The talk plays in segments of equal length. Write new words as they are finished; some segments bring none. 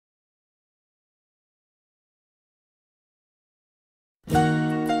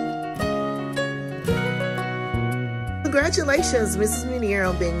Congratulations, Mrs. Munier,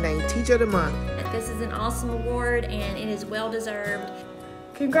 on being named Teacher of the Month. This is an awesome award and it is well deserved.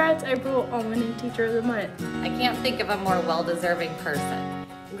 Congrats, April, on winning Teacher of the Month. I can't think of a more well-deserving person.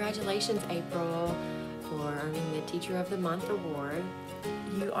 Congratulations, April, for earning the Teacher of the Month award.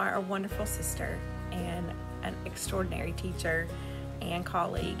 You are a wonderful sister and an extraordinary teacher and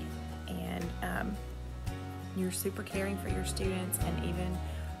colleague, and you're super caring for your students and even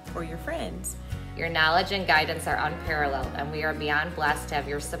for your friends. Your knowledge and guidance are unparalleled, and we are beyond blessed to have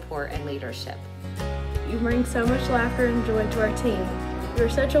your support and leadership. You bring so much laughter and joy to our team. You're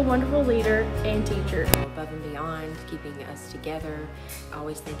such a wonderful leader and teacher. Above and beyond, keeping us together,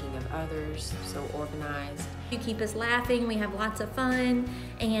 always thinking of others, so organized. You keep us laughing, we have lots of fun,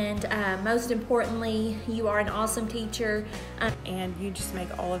 and most importantly, you are an awesome teacher. And you just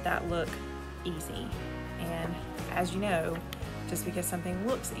make all of that look easy. And as you know, just because something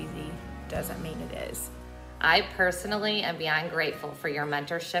looks easy doesn't mean it is. I personally am beyond grateful for your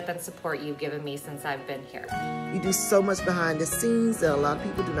mentorship and support you've given me since I've been here. You do so much behind the scenes that a lot of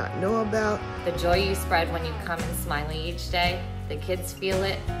people do not know about. The joy you spread when you come in smiling each day, the kids feel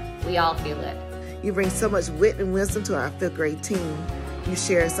it, we all feel it. You bring so much wit and wisdom to our fifth grade team. You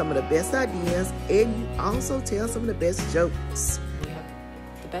share some of the best ideas, and you also tell some of the best jokes. You have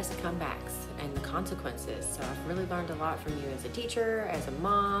the best comebacks and the consequences, so I've really learned a lot from you as a teacher, as a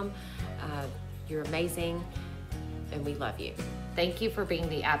mom. You're amazing, and we love you. Thank you for being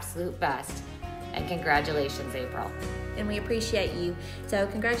the absolute best, and congratulations, April. And we appreciate you, so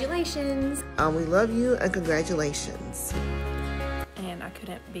congratulations. We love you, and congratulations. And I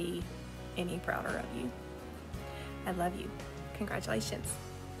couldn't be any prouder of you. I love you. Congratulations.